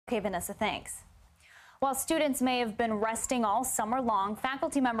Okay, Vanessa, thanks. While students may have been resting all summer long,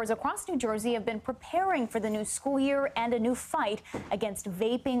 faculty members across New Jersey have been preparing for the new school year and a new fight against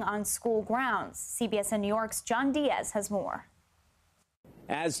vaping on school grounds. CBS in New York's John Diaz has more.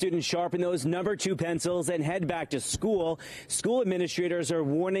 As students sharpen those number 2 pencils and head back to school, school administrators are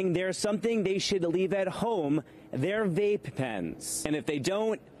warning there's something they should leave at home, their vape pens. And if they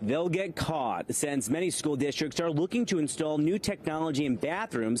don't, they'll get caught, since many school districts are looking to install new technology in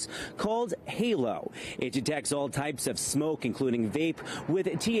bathrooms called HALO. It detects all types of smoke, including vape, with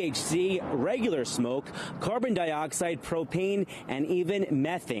THC, regular smoke, carbon dioxide, propane, and even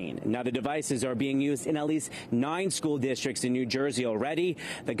methane. Now, the devices are being used in at least 9 school districts in New Jersey already.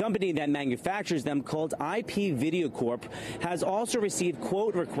 The company that manufactures them, called IPVideo Corp, has also received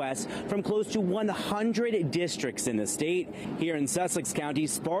quote requests from close to 100 districts in the state. Here in Sussex County,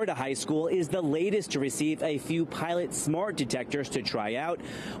 Sparta High School is the latest to receive a few pilot smart detectors to try out.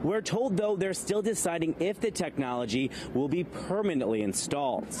 We're told, though, they're still deciding if the technology will be permanently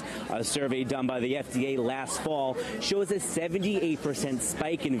installed. A survey done by the FDA last fall shows a 78%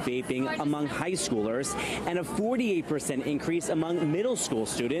 spike in vaping among high schoolers and a 48% increase among middle school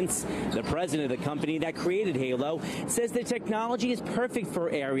students. The president of the company that created HALO says the technology is perfect for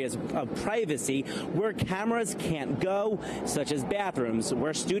areas of privacy where cameras can't go, such as bathrooms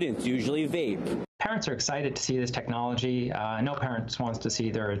where students usually vape. Parents are excited to see this technology. No parents wants to see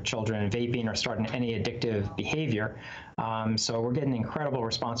their children vaping or starting any addictive behavior. So we're getting incredible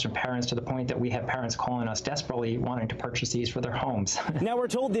response from parents, to the point that we have parents calling us desperately wanting to purchase these for their homes. Now, we're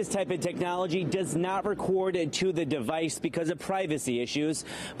told this type of technology does not record to the device because of privacy issues,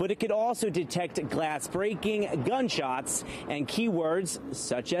 but it could also detect glass breaking, gunshots, and keywords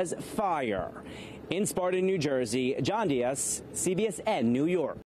such as fire. In Sparta, New Jersey, John Diaz, CBS N, New York.